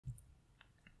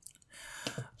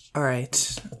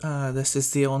Alright, this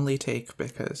is the only take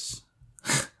because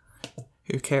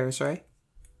who cares, right?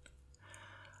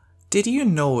 Did you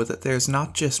know that there's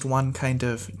not just one kind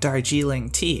of Darjeeling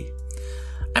tea?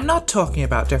 I'm not talking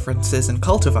about differences in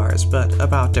cultivars, but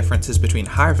about differences between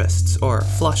harvests, or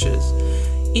flushes,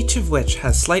 each of which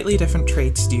has slightly different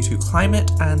traits due to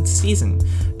climate and season,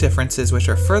 differences which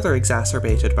are further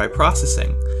exacerbated by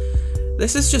processing.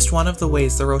 This is just one of the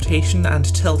ways the rotation and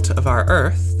tilt of our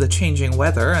Earth, the changing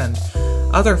weather, and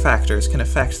other factors can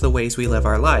affect the ways we live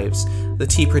our lives. The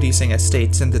tea-producing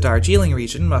estates in the Darjeeling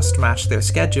region must match their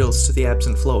schedules to the ebbs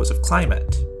and flows of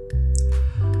climate.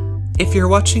 If you're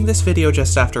watching this video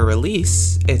just after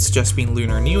release, it's just been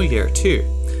Lunar New Year too,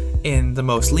 in the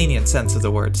most lenient sense of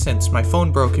the word, since my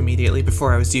phone broke immediately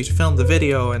before I was due to film the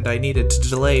video and I needed to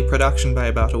delay production by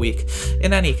about a week.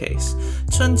 In any case,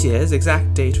 Chunjie's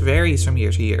exact date varies from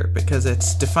year to year because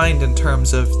it's defined in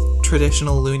terms of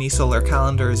traditional lunisolar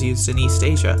calendars used in East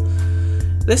Asia.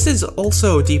 This is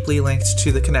also deeply linked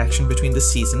to the connection between the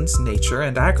seasons, nature,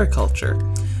 and agriculture.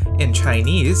 In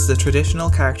Chinese, the traditional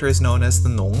character is known as the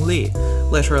Nongli,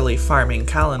 literally farming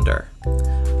calendar.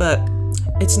 But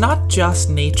it's not just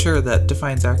nature that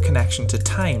defines our connection to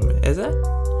time, is it?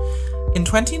 In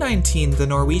 2019, the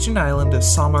Norwegian island of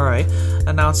Sommarøy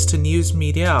announced to news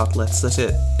media outlets that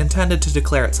it intended to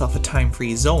declare itself a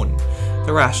time-free zone.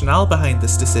 The rationale behind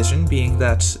this decision being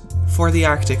that for the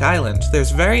Arctic island,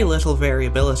 there's very little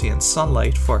variability in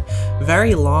sunlight for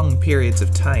very long periods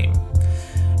of time.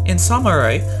 In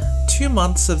Sommarøy, 2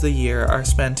 months of the year are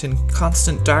spent in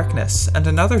constant darkness and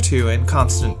another 2 in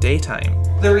constant daytime.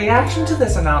 The reaction to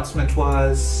this announcement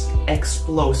was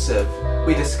explosive.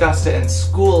 We discussed it in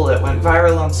school, it went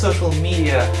viral on social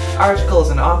media,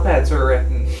 articles and op-eds were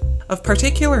written. Of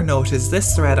particular note is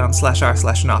this thread on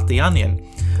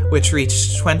 /r/NotTheOnion, which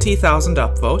reached 20,000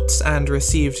 upvotes and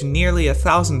received nearly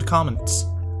 1,000 comments.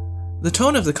 The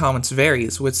tone of the comments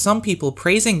varies, with some people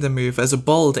praising the move as a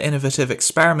bold, innovative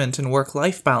experiment in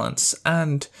work-life balance,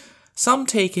 and some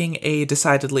taking a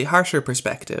decidedly harsher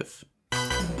perspective.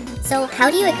 So how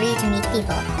do you agree to meet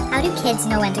people? How do kids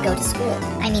know when to go to school?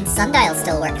 I mean, sundials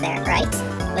still work there, right?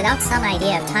 Without some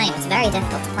idea of time, it's very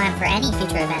difficult to plan for any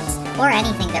future events, or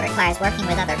anything that requires working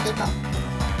with other people.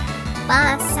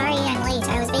 Boss, sorry I'm late.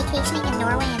 I was vacationing in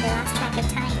Norway and I lost track of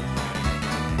time.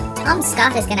 Tom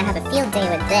Scott is gonna have a field day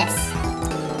with this.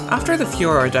 After the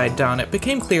furor died down, it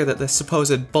became clear that this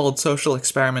supposed bold social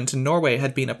experiment in Norway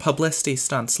had been a publicity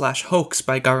stunt/hoax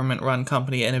by government-run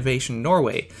company Innovation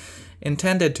Norway,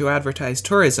 intended to advertise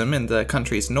tourism in the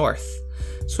country's north.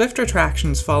 Swift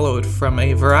retractions followed from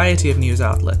a variety of news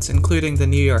outlets, including the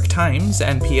New York Times,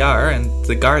 NPR, and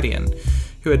The Guardian,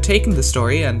 who had taken the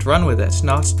story and run with it,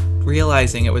 not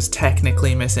realizing it was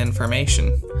technically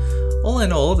misinformation. All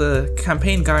in all, the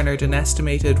campaign garnered an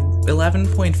estimated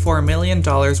 $11.4 million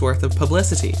worth of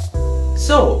publicity.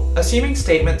 So, assuming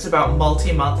statements about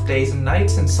multi-month days and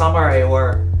nights in Sommarøy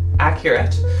were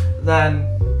accurate, then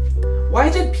why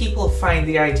did people find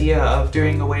the idea of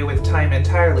doing away with time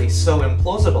entirely so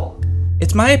implausible?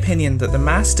 It's my opinion that the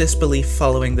mass disbelief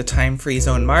following the time-free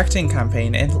zone marketing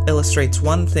campaign illustrates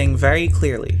one thing very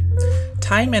clearly.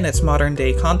 Time in its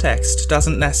modern-day context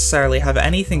doesn't necessarily have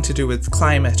anything to do with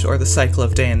climate or the cycle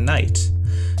of day and night.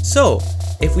 So,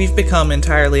 if we've become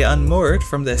entirely unmoored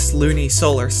from this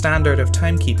lunisolar standard of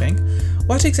timekeeping,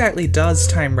 what exactly does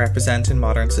time represent in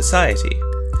modern society?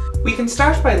 We can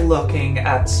start by looking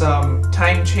at some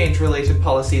time change-related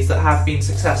policies that have been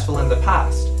successful in the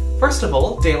past. First of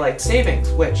all, daylight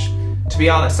savings, which, to be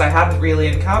honest, I hadn't really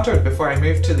encountered before I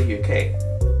moved to the UK.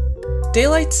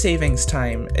 Daylight savings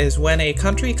time is when a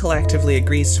country collectively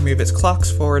agrees to move its clocks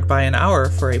forward by an hour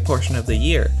for a portion of the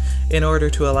year, in order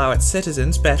to allow its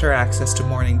citizens better access to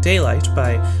morning daylight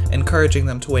by encouraging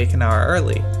them to wake an hour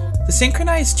early. The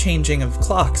synchronized changing of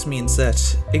clocks means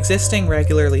that existing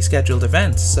regularly scheduled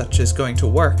events, such as going to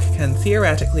work, can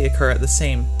theoretically occur at the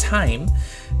same time,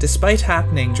 despite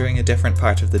happening during a different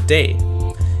part of the day.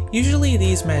 Usually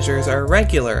these measures are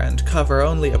regular and cover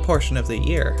only a portion of the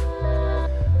year.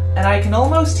 And I can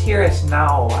almost hear it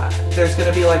now. There's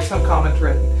gonna be like some comment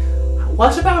written,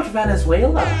 what about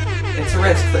Venezuela? It's a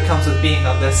risk that comes with being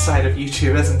on this side of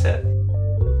YouTube, isn't it?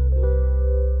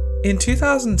 In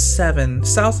 2007,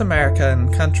 South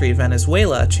American country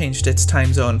Venezuela changed its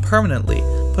time zone permanently,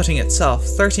 putting itself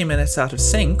 30 minutes out of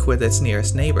sync with its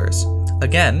nearest neighbours.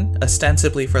 Again,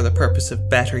 ostensibly for the purpose of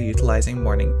better utilising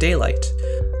morning daylight.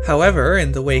 However,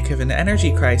 in the wake of an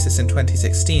energy crisis in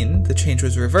 2016, the change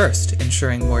was reversed,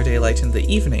 ensuring more daylight in the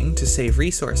evening to save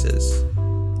resources.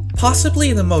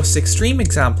 Possibly the most extreme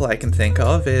example I can think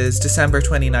of is December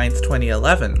 29th,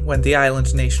 2011, when the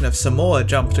island nation of Samoa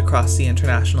jumped across the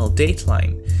international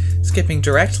dateline, skipping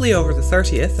directly over the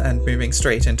 30th and moving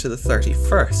straight into the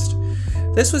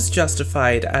 31st. This was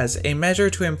justified as a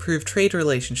measure to improve trade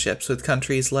relationships with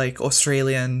countries like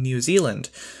Australia and New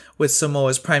Zealand, with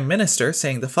Samoa's Prime Minister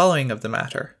saying the following of the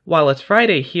matter. While it's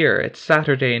Friday here, it's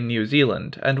Saturday in New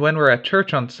Zealand, and when we're at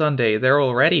church on Sunday, they're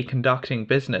already conducting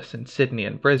business in Sydney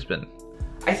and Brisbane.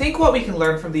 I think what we can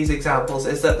learn from these examples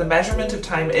is that the measurement of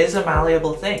time is a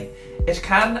malleable thing. It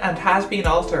can and has been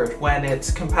altered when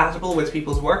it's compatible with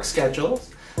people's work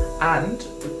schedules, and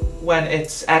when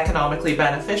it's economically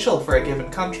beneficial for a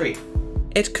given country.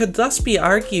 It could thus be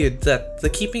argued that the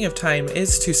keeping of time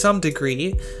is, to some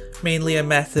degree, mainly a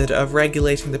method of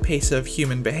regulating the pace of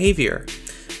human behaviour,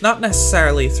 not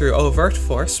necessarily through overt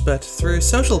force, but through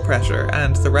social pressure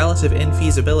and the relative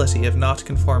infeasibility of not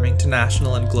conforming to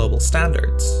national and global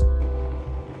standards.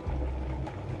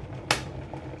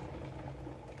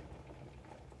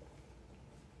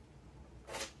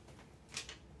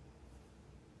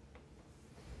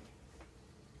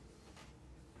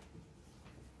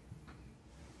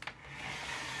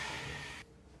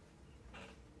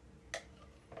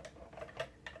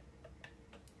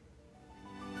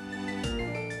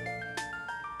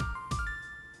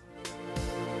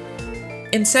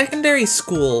 In secondary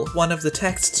school, one of the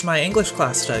texts my English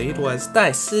class studied was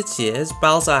Sijie's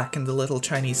Balzac and the Little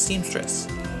Chinese Seamstress,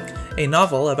 a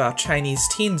novel about Chinese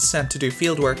teens sent to do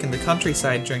fieldwork in the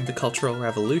countryside during the Cultural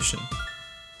Revolution.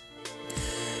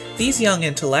 These young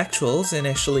intellectuals,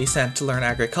 initially sent to learn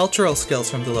agricultural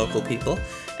skills from the local people,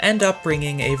 end up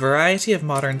bringing a variety of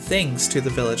modern things to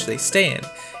the village they stay in,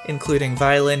 including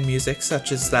violin music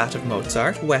such as that of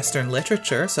Mozart, Western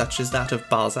literature such as that of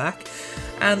Balzac,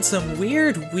 and some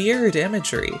weird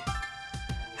imagery.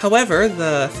 However,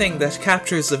 the thing that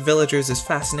captures the villagers'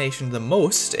 fascination the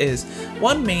most is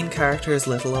one main character's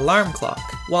little alarm clock.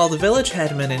 While the village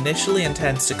headman initially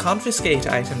intends to confiscate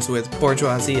items with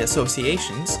bourgeoisie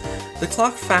associations, the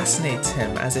clock fascinates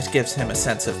him as it gives him a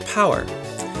sense of power.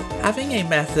 Having a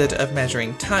method of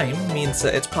measuring time means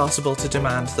that it's possible to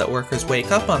demand that workers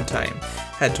wake up on time,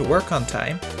 head to work on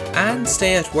time, and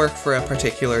stay at work for a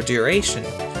particular duration,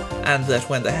 and that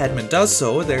when the headman does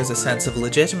so, there's a sense of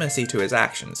legitimacy to his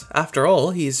actions. After all,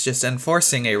 he's just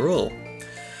enforcing a rule.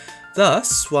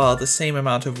 Thus, while the same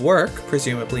amount of work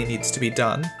presumably needs to be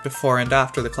done before and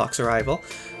after the clock's arrival,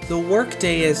 the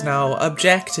workday is now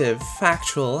objective,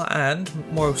 factual, and,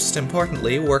 most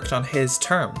importantly, worked on his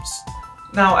terms.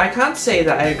 Now, I can't say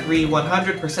that I agree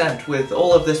 100% with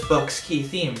all of this book's key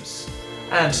themes.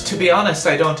 And to be honest,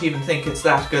 I don't even think it's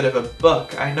that good of a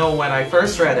book. I know when I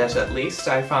first read it, at least,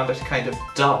 I found it kind of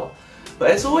dull.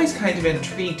 But it's always kind of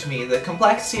intrigued me, the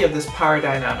complexity of this power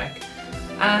dynamic.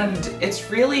 And it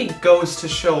really goes to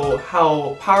show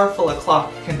how powerful a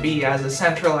clock can be as a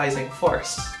centralizing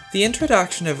force. The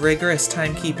introduction of rigorous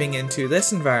timekeeping into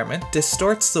this environment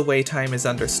distorts the way time is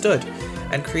understood,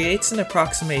 and creates an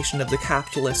approximation of the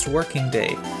capitalist working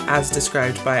day, as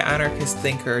described by anarchist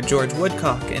thinker George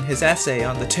Woodcock in his essay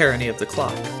on the tyranny of the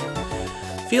clock.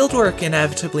 Fieldwork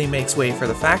inevitably makes way for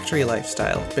the factory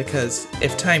lifestyle, because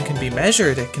if time can be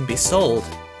measured, it can be sold,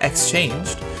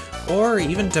 exchanged, or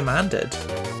even demanded.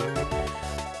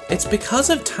 It's because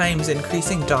of time's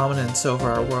increasing dominance over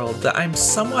our world that I'm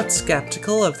somewhat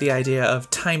skeptical of the idea of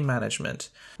time management.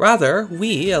 Rather,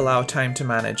 we allow time to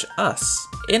manage us.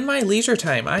 In my leisure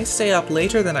time, I stay up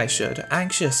later than I should,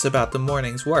 anxious about the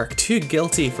morning's work, too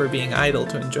guilty for being idle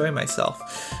to enjoy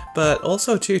myself, but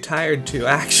also too tired to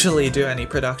actually do any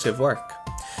productive work.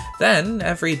 Then,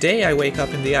 every day I wake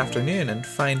up in the afternoon and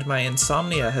find my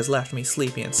insomnia has left me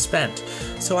sleepy and spent,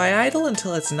 so I idle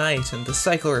until it's night and the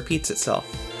cycle repeats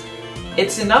itself.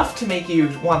 It's enough to make you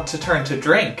want to turn to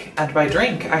drink, and by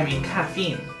drink I mean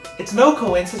caffeine. It's no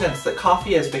coincidence that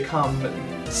coffee has become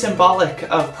symbolic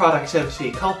of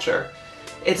productivity culture.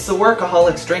 It's the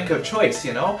workaholic's drink of choice,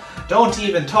 you know? Don't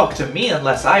even talk to me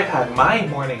unless I've had my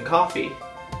morning coffee.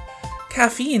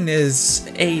 Caffeine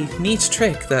is a neat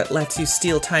trick that lets you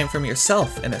steal time from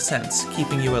yourself, in a sense,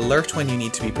 keeping you alert when you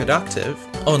need to be productive,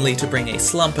 only to bring a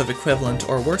slump of equivalent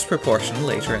or worse proportion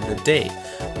later in the day,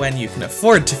 when you can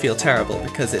afford to feel terrible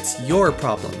because it's your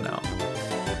problem now.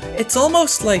 It's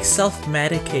almost like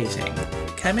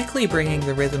self-medicating, chemically bringing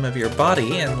the rhythm of your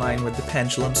body in line with the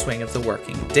pendulum swing of the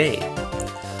working day.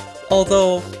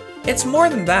 Although, it's more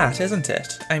than that, isn't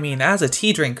it? I mean, as a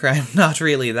tea drinker, I'm not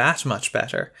really that much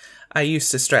better. I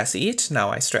used to stress eat,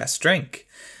 now I stress drink.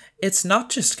 It's not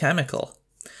just chemical.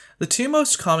 The two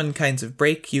most common kinds of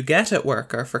break you get at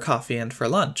work are for coffee and for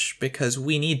lunch, because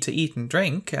we need to eat and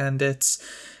drink, and it's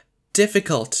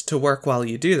difficult to work while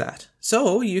you do that.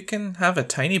 So you can have a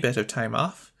tiny bit of time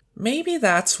off. Maybe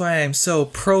that's why I'm so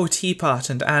pro-teapot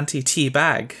and anti-tea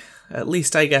bag. At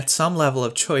least I get some level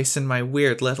of choice in my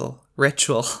weird little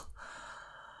ritual.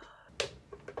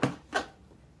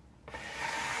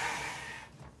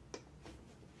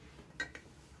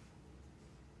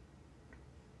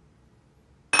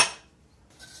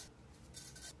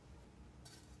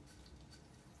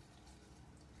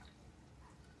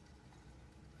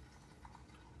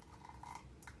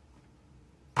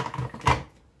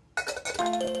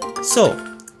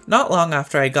 So, not long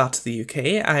after I got to the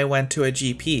UK, I went to a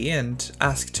GP and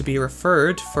asked to be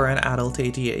referred for an adult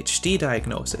ADHD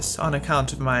diagnosis on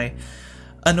account of my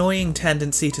annoying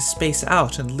tendency to space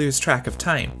out and lose track of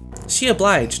time. She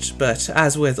obliged, but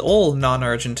as with all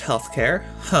non-urgent healthcare,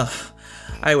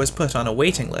 I was put on a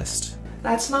waiting list.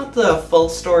 That's not the full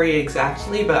story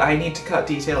exactly, but I need to cut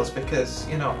details because,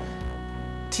 you know,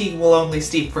 tea will only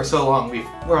steep for so long.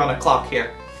 We're on a clock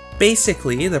here.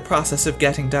 Basically, the process of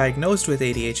getting diagnosed with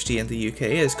ADHD in the UK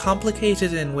is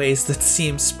complicated in ways that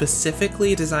seem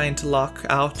specifically designed to lock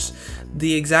out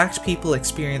the exact people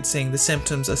experiencing the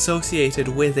symptoms associated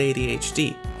with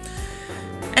ADHD.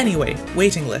 Anyway,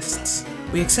 waiting lists.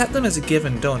 We accept them as a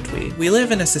given, don't we? We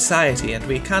live in a society and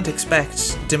we can't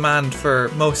expect demand for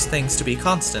most things to be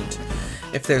constant.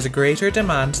 If there's a greater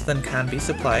demand than can be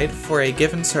supplied for a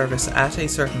given service at a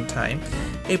certain time,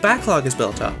 a backlog is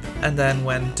built up, and then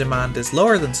when demand is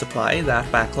lower than supply, that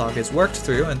backlog is worked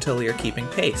through until you're keeping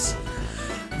pace.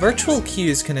 Virtual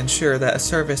queues can ensure that a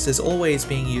service is always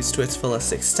being used to its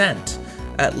fullest extent.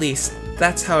 At least,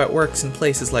 that's how it works in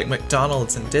places like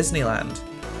McDonald's and Disneyland.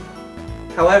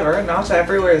 However, not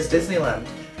everywhere is Disneyland,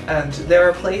 and there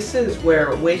are places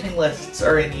where waiting lists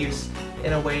are in use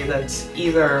in a way that's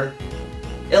either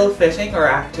ill-fitting or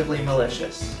actively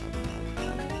malicious.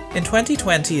 In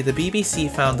 2020, the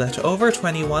BBC found that over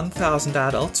 21,000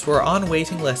 adults were on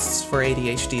waiting lists for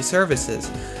ADHD services,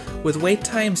 with wait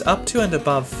times up to and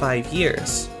above 5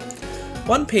 years.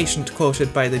 One patient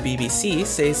quoted by the BBC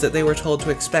says that they were told to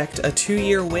expect a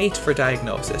 2-year wait for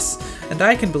diagnosis, and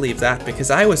I can believe that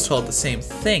because I was told the same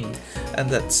thing, and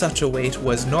that such a wait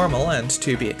was normal and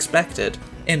to be expected.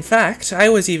 In fact, I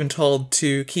was even told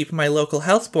to keep my local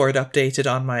health board updated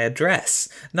on my address,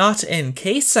 not in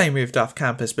case I moved off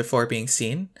campus before being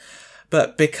seen,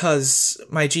 but because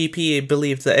my GP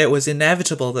believed that it was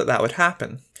inevitable that that would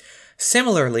happen.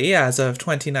 Similarly, as of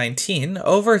 2019,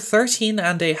 over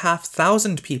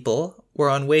 13,500 people were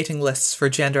on waiting lists for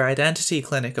gender identity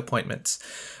clinic appointments,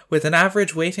 with an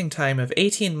average waiting time of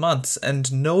 18 months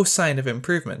and no sign of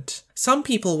improvement. Some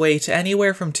people wait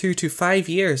anywhere from 2 to 5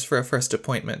 years for a first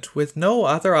appointment, with no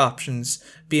other options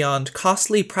beyond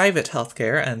costly private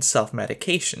healthcare and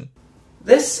self-medication.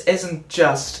 This isn't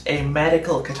just a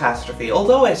medical catastrophe,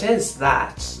 although it is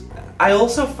that. I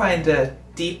also find it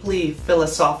deeply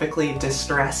philosophically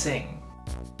distressing.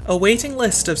 A waiting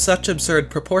list of such absurd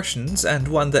proportions, and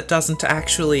one that doesn't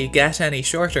actually get any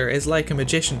shorter, is like a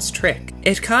magician's trick.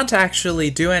 It can't actually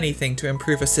do anything to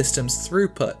improve a system's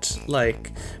throughput,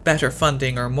 like better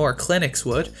funding or more clinics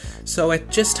would, so it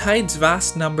just hides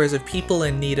vast numbers of people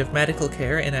in need of medical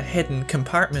care in a hidden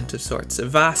compartment of sorts, a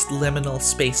vast liminal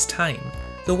space-time.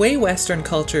 The way Western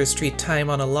cultures treat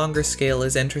time on a longer scale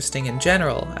is interesting in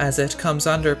general, as it comes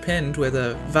underpinned with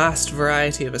a vast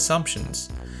variety of assumptions.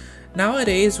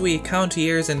 Nowadays, we count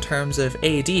years in terms of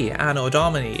AD, Anno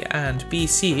Domini, and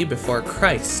BC before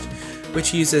Christ,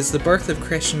 which uses the birth of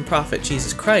Christian prophet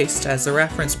Jesus Christ as the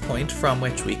reference point from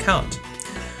which we count.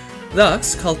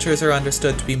 Thus, cultures are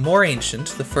understood to be more ancient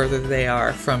the further they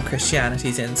are from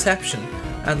Christianity's inception,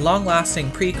 and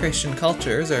long-lasting pre-Christian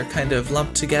cultures are kind of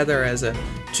lumped together as a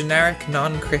generic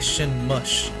non-Christian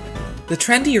mush. The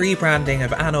trendy rebranding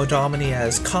of Anno Domini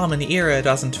as Common Era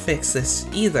doesn't fix this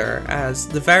either, as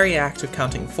the very act of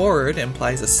counting forward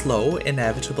implies a slow,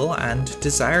 inevitable, and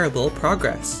desirable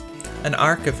progress, an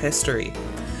arc of history.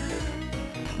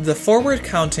 The forward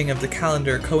counting of the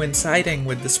calendar coinciding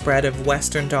with the spread of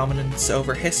Western dominance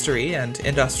over history and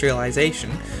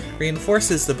industrialization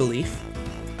reinforces the belief,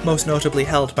 most notably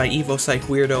held by Evo-psych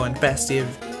weirdo and bestie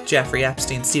of Jeffrey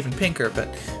Epstein, Steven Pinker, but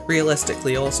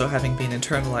realistically also having been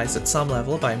internalized at some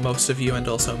level by most of you and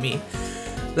also me,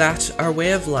 that our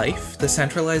way of life, the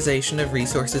centralization of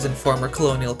resources in former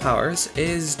colonial powers,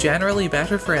 is generally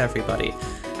better for everybody,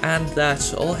 and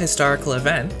that all historical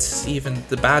events, even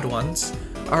the bad ones,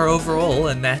 are overall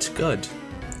a net good.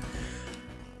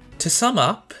 To sum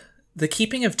up, The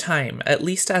keeping of time, at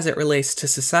least as it relates to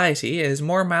society, is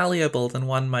more malleable than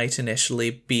one might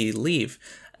initially believe,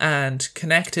 and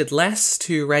connected less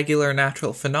to regular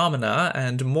natural phenomena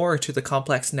and more to the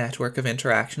complex network of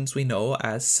interactions we know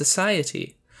as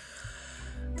society.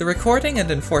 The recording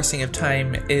and enforcing of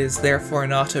time is therefore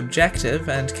not objective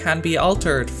and can be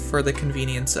altered for the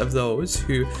convenience of those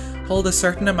who hold a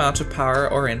certain amount of power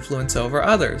or influence over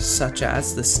others, such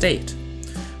as the state.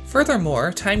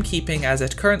 Furthermore, timekeeping as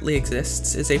it currently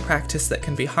exists is a practice that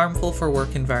can be harmful for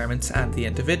work environments and the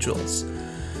individuals.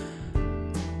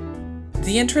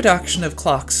 The introduction of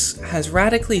clocks has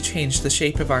radically changed the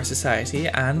shape of our society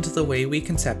and the way we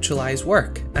conceptualize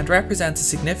work, and represents a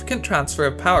significant transfer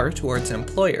of power towards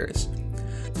employers.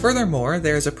 Furthermore,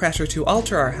 there is a pressure to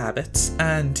alter our habits,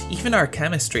 and even our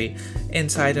chemistry,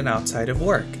 inside and outside of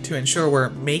work, to ensure we're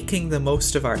making the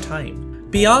most of our time.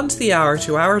 Beyond the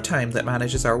hour-to-hour time that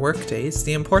manages our workdays,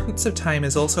 the importance of time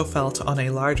is also felt on a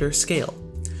larger scale.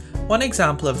 One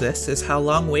example of this is how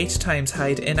long wait times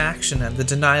hide inaction and the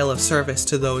denial of service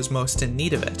to those most in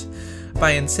need of it,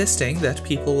 by insisting that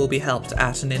people will be helped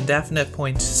at an indefinite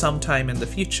point sometime in the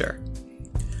future.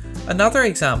 Another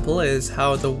example is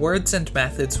how the words and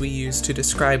methods we use to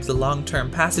describe the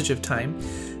long-term passage of time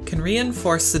can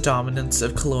reinforce the dominance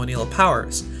of colonial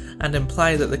powers, and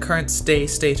imply that the current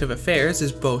state of affairs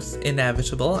is both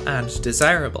inevitable and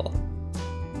desirable.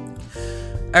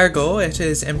 Ergo, it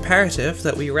is imperative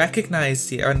that we recognize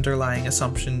the underlying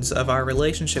assumptions of our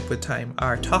relationship with time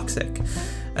are toxic,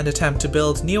 and attempt to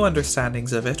build new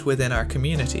understandings of it within our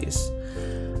communities.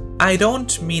 I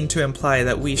don't mean to imply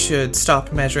that we should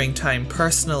stop measuring time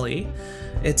personally,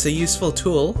 it's a useful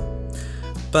tool,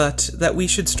 but that we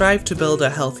should strive to build a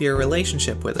healthier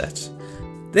relationship with it.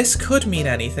 This could mean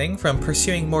anything from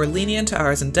pursuing more lenient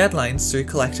hours and deadlines through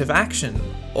collective action,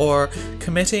 or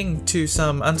committing to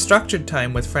some unstructured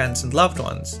time with friends and loved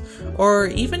ones, or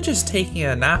even just taking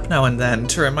a nap now and then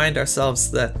to remind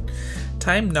ourselves that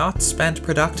time not spent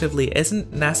productively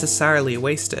isn't necessarily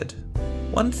wasted.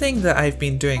 One thing that I've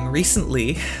been doing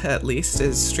recently, at least,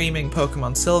 is streaming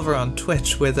Pokemon Silver on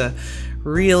Twitch with a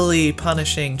really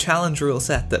punishing challenge rule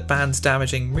set that bans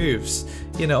damaging moves,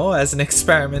 you know, as an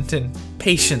experiment in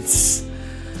patience,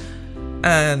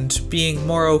 and being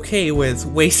more okay with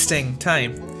wasting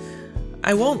time.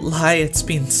 I won't lie, it's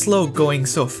been slow going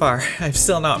so far. I've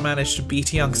still not managed to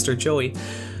beat youngster Joey,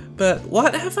 but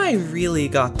what have I really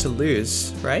got to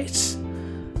lose, right?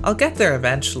 I'll get there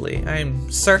eventually,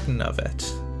 I'm certain of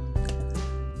it.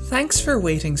 Thanks for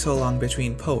waiting so long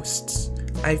between posts.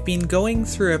 I've been going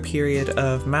through a period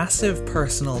of massive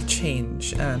personal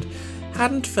change and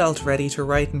hadn't felt ready to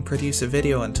write and produce a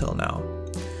video until now.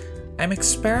 I'm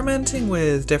experimenting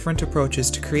with different approaches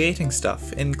to creating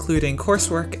stuff, including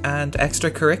coursework and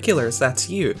extracurriculars, that's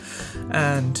you,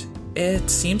 and it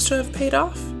seems to have paid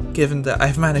off, given that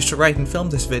I've managed to write and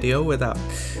film this video without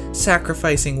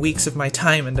sacrificing weeks of my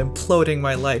time and imploding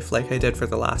my life like I did for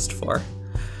the last 4.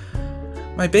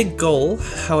 My big goal,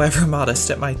 however modest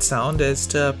it might sound, is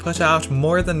to put out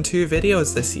more than 2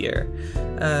 videos this year,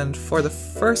 and for the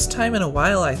first time in a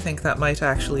while I think that might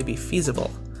actually be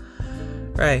feasible.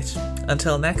 Right,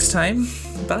 until next time,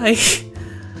 bye!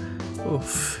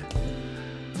 Oof.